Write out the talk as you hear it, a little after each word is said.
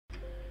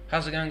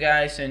How's it going,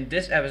 guys? In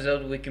this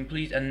episode we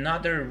complete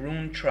another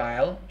room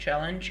trial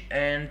challenge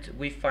and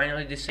we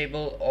finally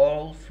disable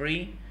all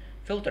 3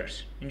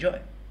 filters. Enjoy!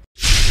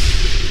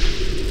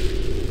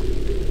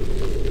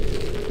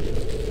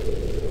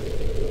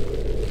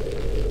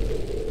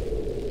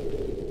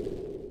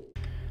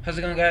 How's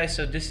it going, guys?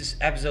 So this is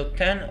episode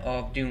 10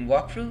 of Doom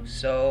Walkthrough,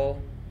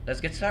 so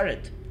let's get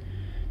started.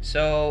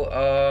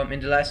 So in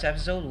the last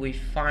episode we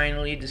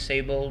finally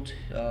disabled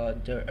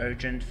the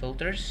urgent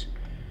filters.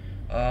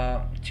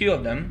 2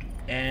 of them,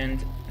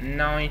 and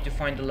now I need to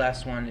find the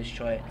last one,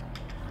 destroy it.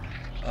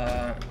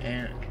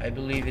 And I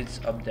believe it's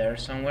up there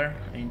somewhere.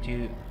 I need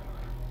to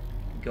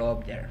go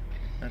up there.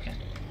 Okay.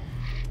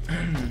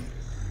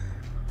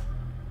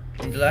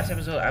 In the last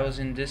episode I was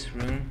in this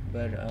room,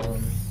 but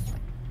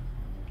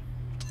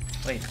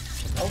wait,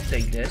 I'll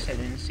take this. I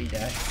didn't see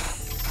that.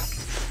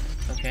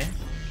 Okay.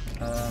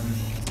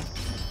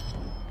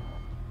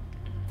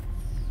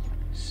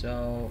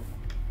 So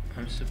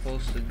I'm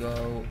supposed to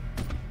go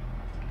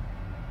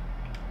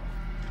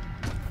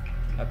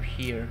up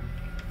here,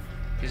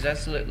 because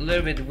that's a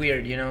little bit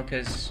weird, you know,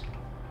 because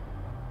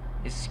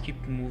it's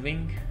keep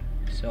moving,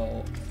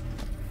 so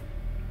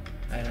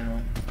I don't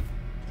know.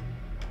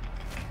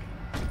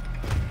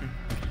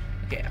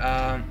 Okay,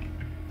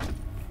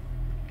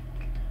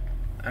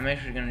 I'm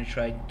actually gonna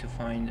try to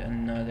find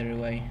another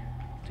way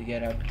to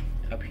get up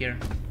here.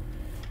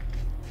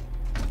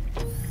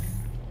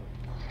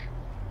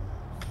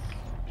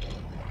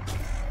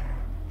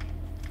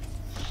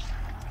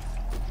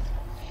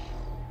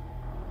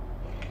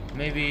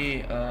 Maybe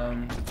if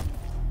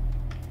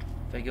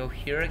I go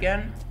here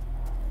again.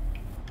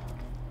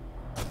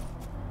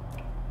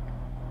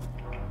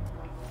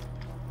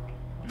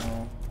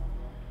 No.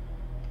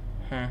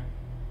 Huh.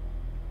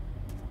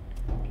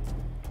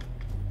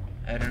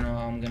 I don't know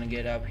how I'm gonna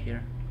get up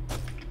here.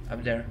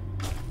 Up there.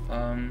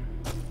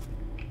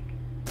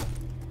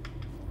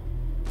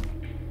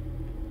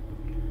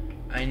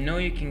 I know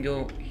you can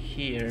go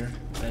here,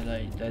 but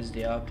like that's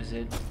the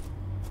opposite.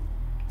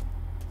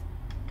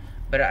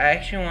 But I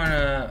actually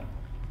wanna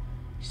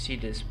see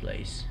this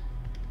place.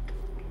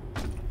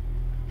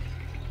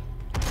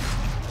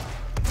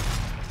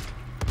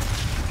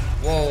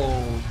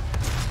 Whoa.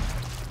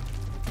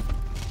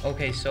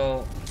 Okay,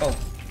 so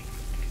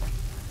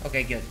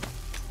okay, good.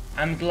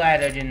 I'm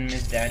glad I didn't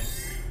miss that.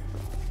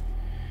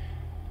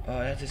 Oh,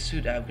 that's a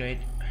suit upgrade.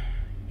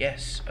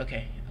 Yes.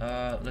 Okay.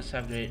 Let's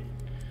upgrade.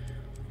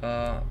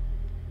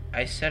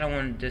 I said I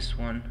wanted this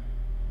one.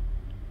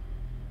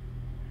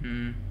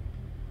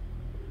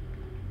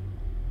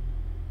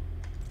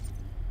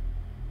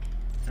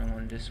 I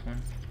want this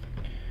one.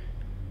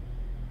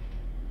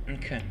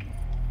 Okay.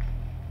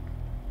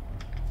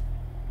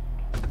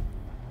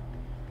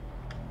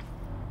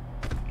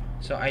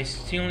 So I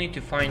still need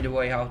to find a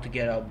way how to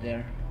get up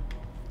there,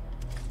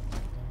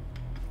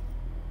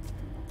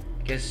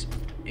 because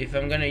if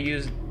I'm gonna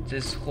use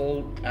this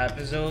whole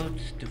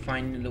episode to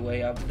find the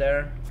way up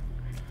there,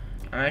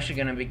 I'm actually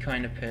gonna be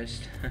kind of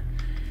pissed.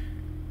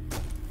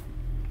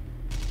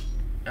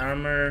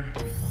 Armor.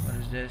 What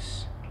is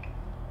this?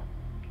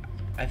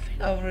 I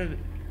think I already...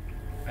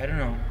 I don't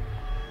know.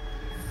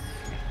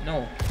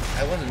 No,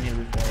 I wasn't here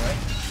before, right?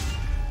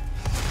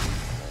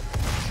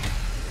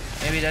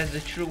 Maybe that's the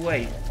true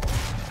way.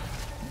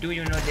 Do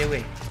you know the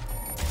way?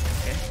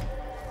 Okay.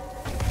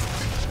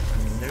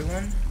 Another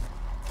one.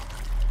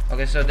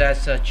 Okay, so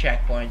that's a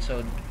checkpoint.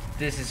 So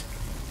this is...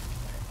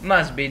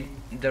 must be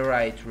the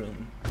right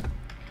room.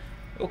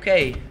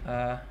 Okay.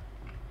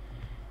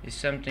 Is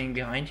something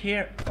behind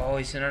here? Oh,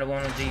 it's another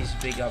one of these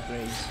big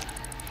upgrades.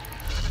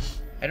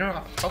 I don't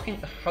know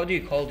how do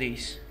you call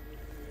these?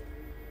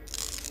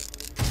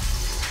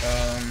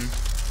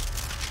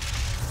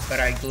 But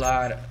I'm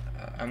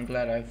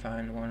glad I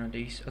found one of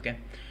these. Okay,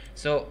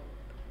 so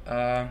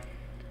I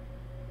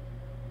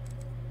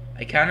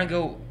kind of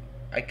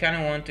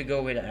want to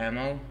go with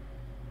ammo,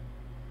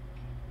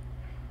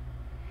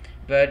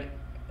 but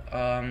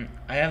I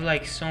have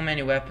like so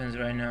many weapons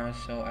right now,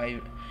 so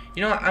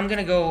you know, I'm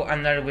gonna go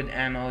another with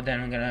ammo, then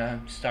I'm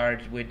gonna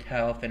start with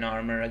health and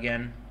armor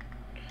again.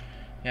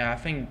 Yeah, I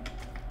think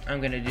I'm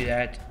gonna do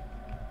that.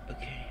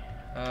 Okay.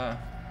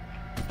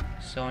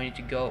 So I need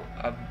to go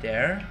up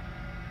there.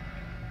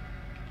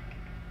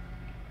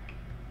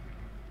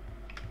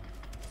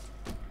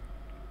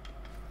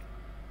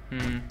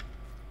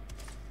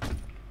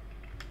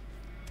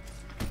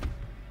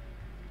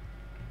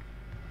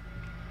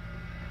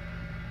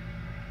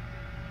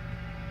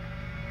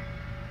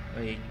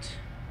 Wait.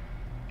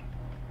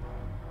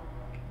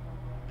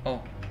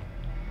 Oh.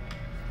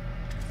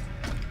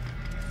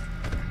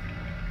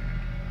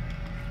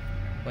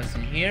 What's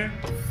in here?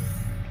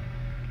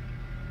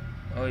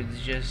 Oh, it's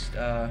just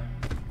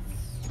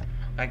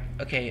like,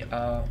 okay,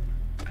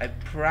 I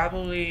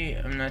probably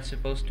am not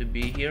supposed to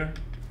be here,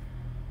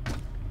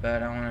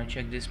 but I want to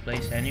check this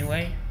place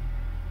anyway.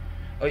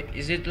 Oh,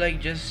 is it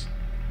like just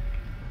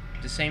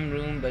the same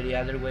room but the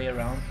other way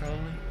around,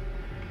 probably?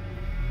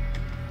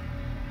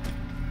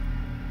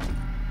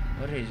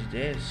 What is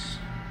this?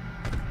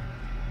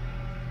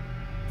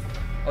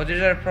 Oh,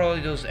 these are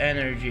probably those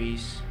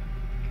energies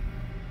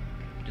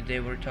that they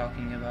were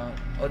talking about.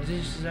 Oh,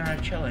 this is our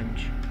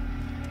challenge.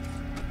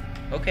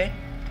 Okay.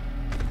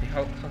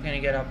 How can I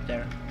get up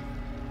there?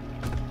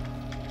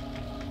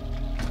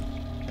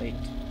 Wait.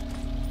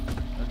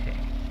 Okay.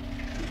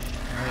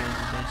 Where is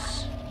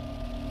this?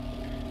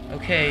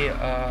 Okay,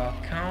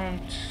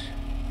 count.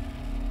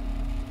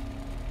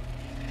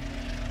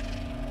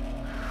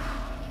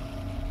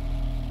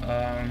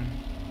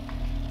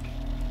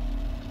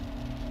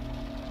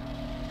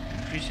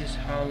 Increases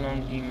how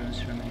long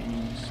demons remain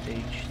in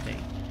stage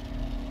state.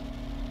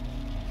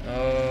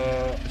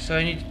 So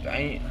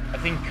I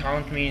think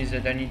count means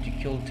that I need to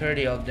kill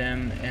 30 of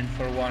them, and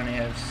for one I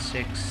have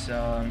 6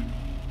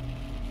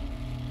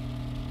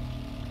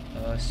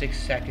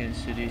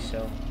 seconds to do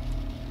so.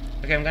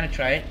 Okay, I'm gonna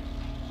try it.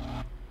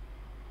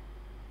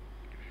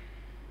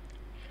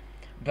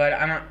 But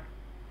I'm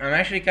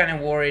actually kind of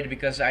worried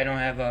because I don't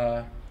have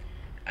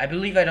I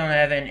believe I don't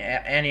have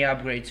any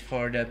upgrades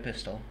for the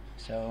pistol.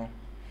 So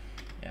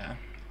yeah,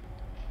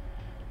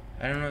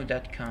 I don't know if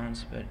that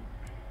counts, but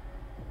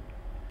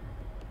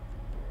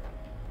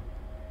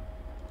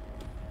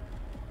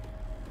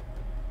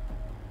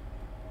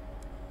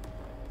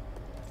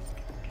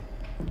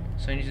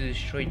so I need to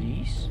destroy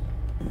these.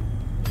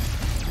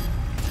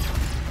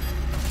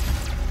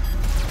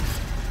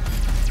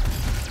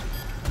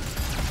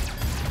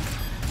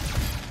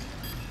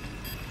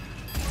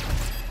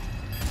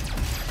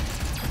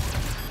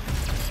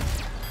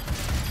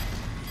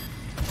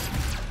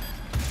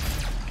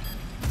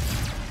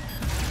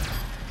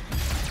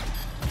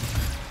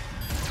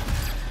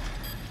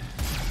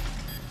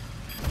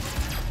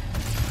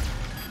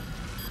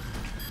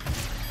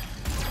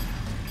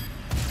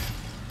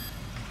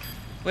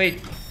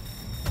 Wait.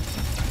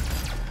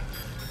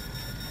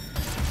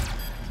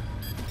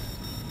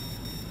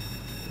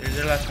 There's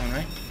the last one,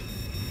 right?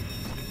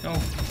 No.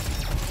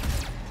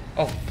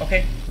 Oh,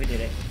 okay, we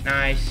did it.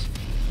 Nice.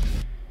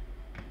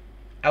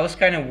 I was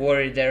kind of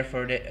worried there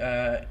for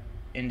the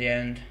in the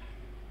end.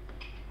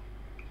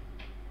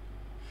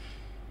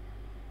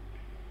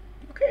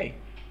 Okay.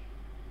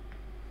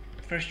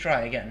 First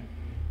try again.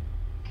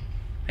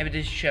 Maybe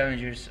these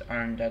challenges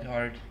aren't that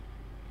hard.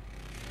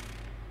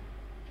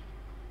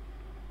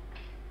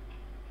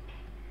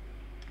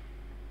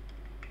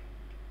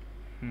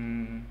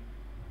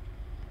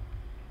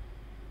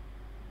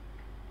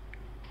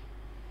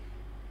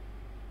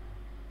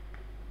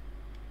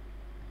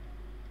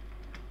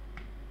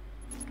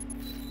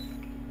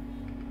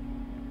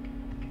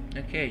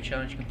 Okay,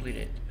 challenge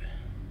completed.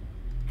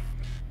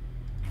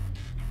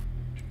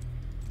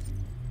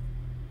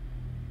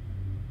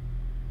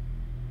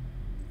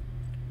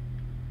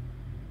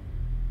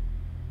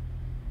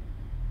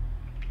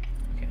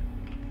 Okay.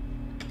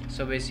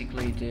 So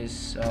basically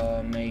this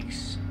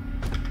makes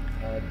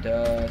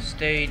the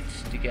state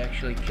to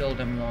actually kill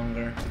them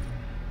longer.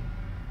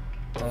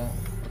 Oh,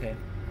 okay.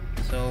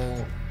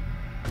 So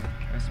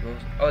I suppose.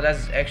 Oh,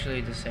 that's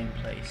actually the same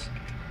place.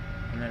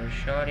 Another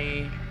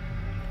shotty.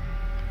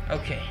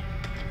 Okay.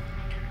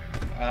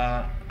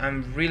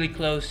 I'm really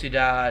close to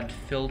that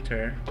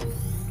filter.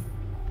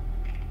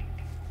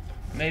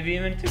 Maybe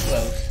even too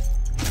close.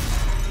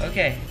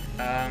 Okay.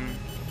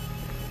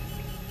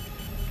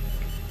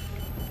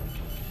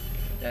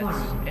 That's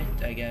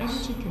it, I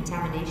guess. Energy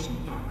contamination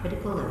at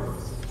critical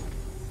levels.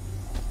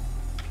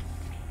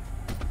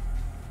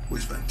 We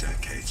spent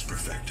decades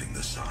perfecting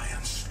the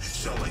science,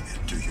 selling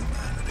it to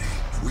humanity.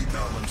 We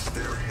balanced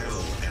their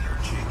hell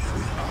energy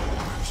with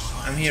ours.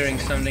 I'm hearing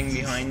something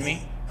behind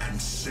me.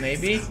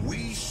 Maybe?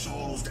 We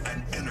solved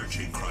an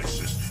energy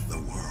crisis the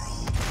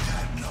world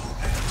had no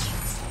answer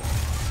for.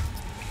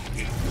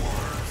 It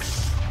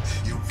works.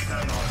 You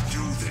cannot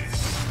do this.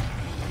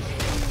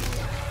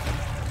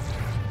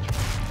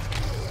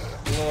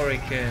 Glory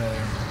kill.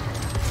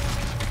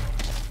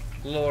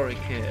 Glory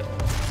kill.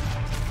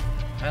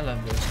 I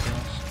love those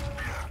kills.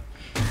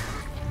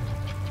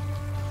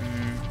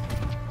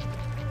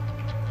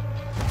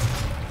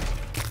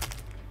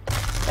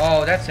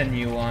 Oh, that's a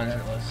new one.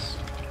 That was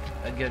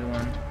a good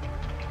one.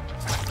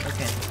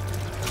 Okay.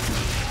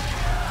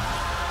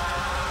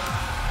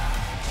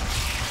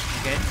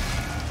 Okay.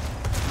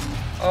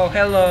 Oh,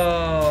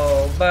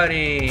 hello,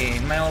 buddy.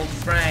 My old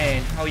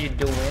friend. How you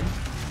doing?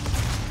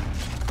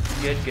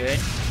 Good, good.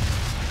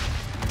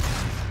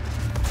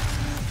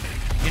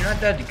 You're not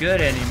that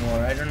good anymore.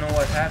 I don't know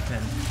what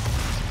happened.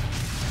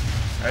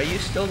 Are you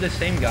still the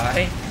same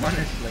guy?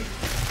 Honestly.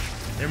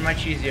 They're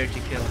much easier to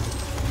kill.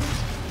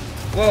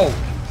 Whoa!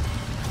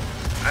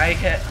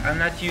 I'm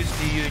not used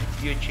to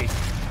you chick.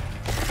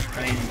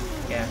 I mean,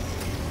 yeah.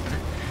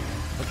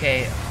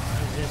 Okay,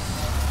 what is this?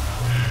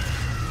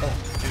 Oh,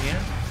 you're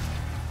here?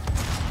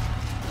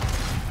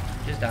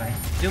 Just die.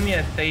 Do me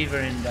a favor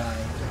and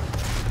die.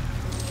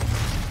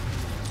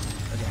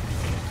 Okay.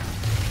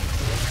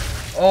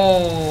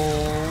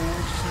 Oh,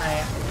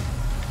 snap.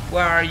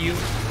 Where are you,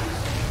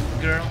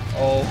 girl?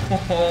 Oh,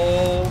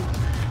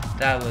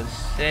 that was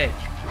sick.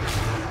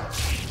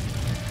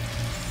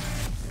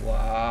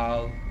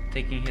 Wow,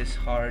 taking his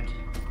heart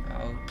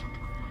out.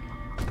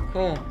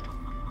 Cool.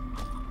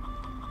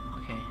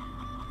 Okay.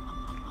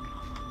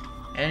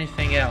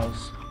 Anything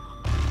else?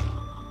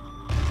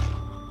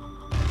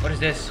 What is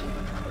this?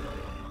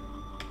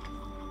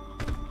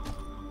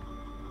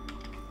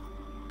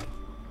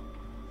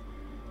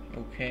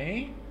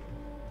 Okay.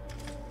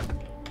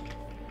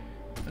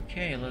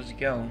 Okay, let's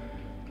go.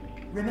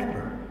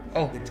 Remember,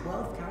 Oh. the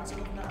 12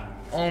 Council of Nine.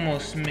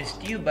 Almost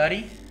missed you,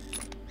 buddy.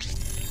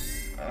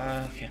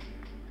 Okay.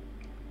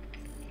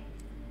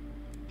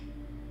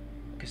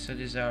 Okay, so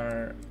these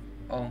are...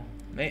 Oh,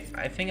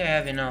 I think I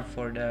have enough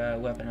for the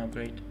weapon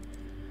upgrade.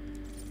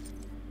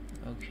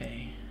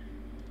 Okay.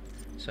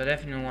 So I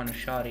definitely want a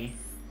shotty.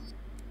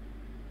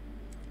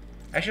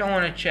 Actually, I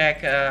want to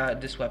check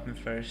this weapon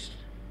first.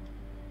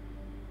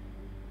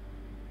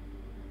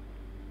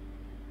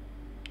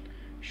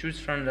 Shoots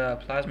from the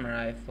plasma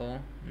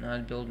rifle,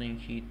 not building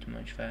heat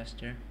much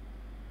faster.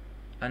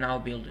 Now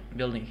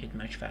building heat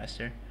much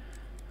faster.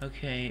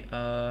 Okay,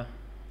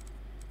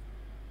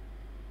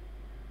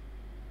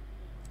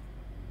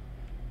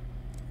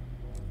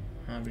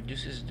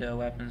 reduces the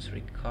weapon's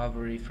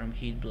recovery from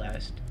heat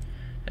blast.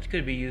 That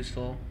could be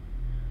useful,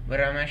 but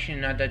I'm actually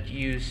not that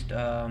used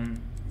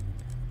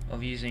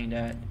of using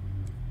that.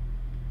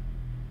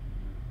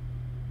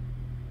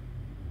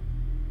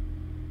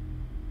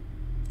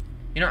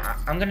 You know,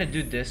 I'm gonna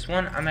do this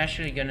one. I'm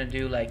actually gonna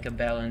do like a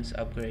balance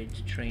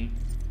upgrade tree,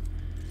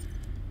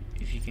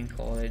 if you can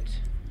call it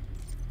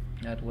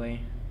that way.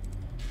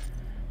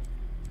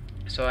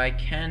 So I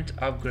can't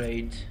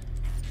upgrade.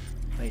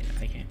 Wait,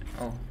 I can't.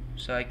 Oh,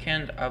 so I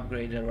can't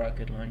upgrade the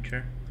rocket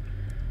launcher,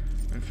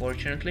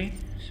 unfortunately.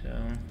 So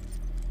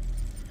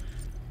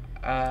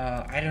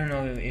I don't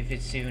know if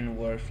it's even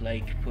worth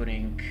like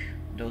putting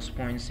those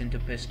points into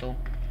pistol.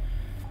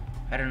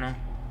 I don't know.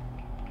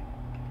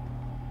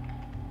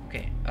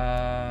 Okay,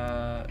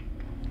 I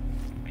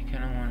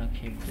kinda wanna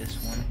keep this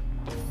one.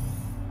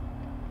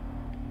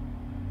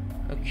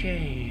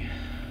 Okay,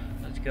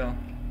 let's go.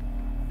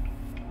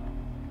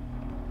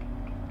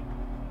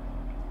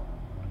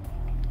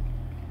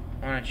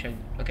 I wanna check.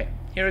 Okay,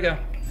 here we go.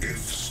 If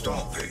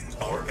stopping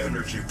our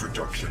energy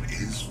production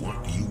is what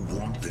you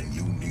want, then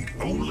you need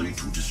only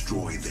to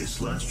destroy this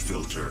last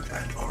filter,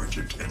 and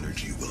Argent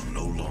energy will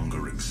no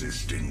longer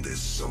exist in this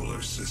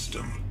solar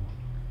system.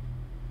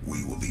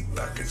 We will be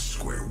back at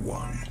square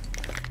one.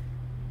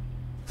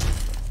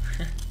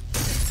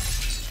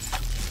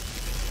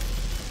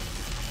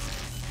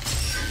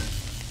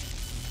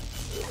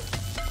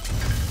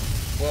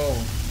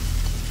 Whoa.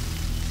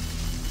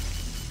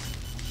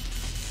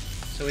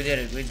 So we did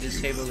it. We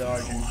disabled the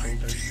Argent No idea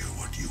filters.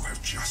 what you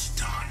have just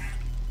done.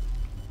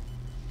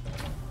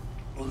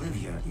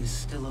 Olivia is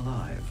still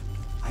alive.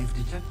 I've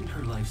detected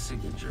her life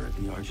signature at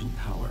the Argent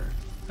Tower.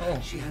 Oh.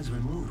 She has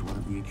removed one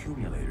of the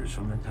accumulators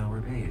from the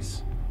tower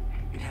base.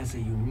 It has a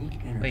unique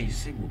energy Wait.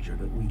 signature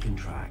that we can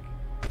track.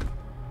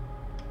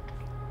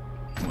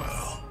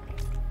 Well,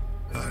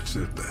 that's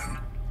it then.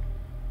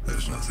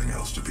 There's nothing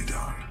else to be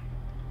done.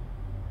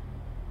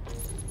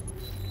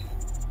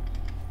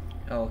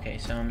 Oh, okay,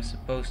 so I'm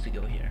supposed to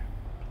go here.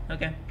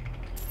 Okay.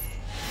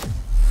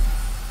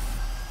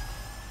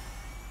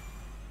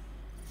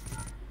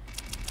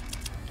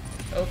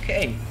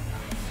 Okay.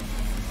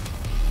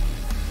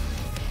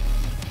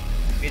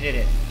 We did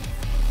it.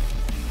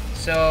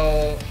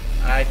 So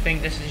I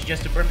think this is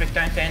just the perfect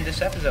time to end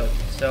this episode.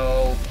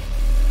 So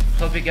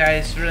hope you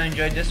guys really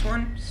enjoyed this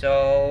one.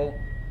 So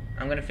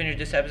I'm gonna finish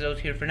this episode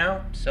here for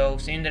now. So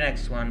see you in the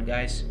next one,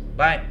 guys.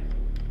 Bye.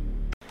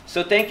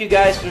 So thank you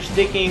guys for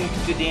sticking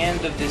to the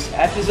end of this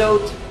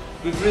episode.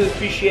 We really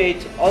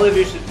appreciate all of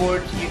your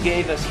support you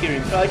gave us here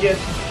in Project.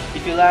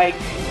 If you like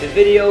the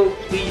video,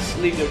 please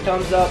leave your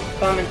thumbs up,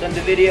 comment on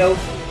the video,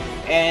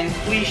 and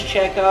please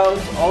check out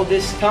all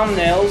these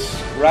thumbnails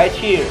right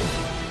here.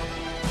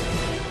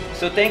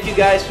 So thank you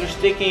guys for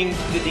sticking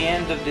to the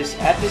end of this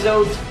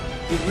episode.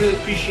 We really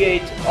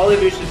appreciate all of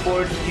your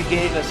support you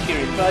gave us here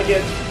in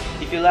Project.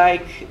 If you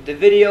like the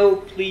video,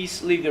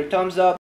 please leave your thumbs up.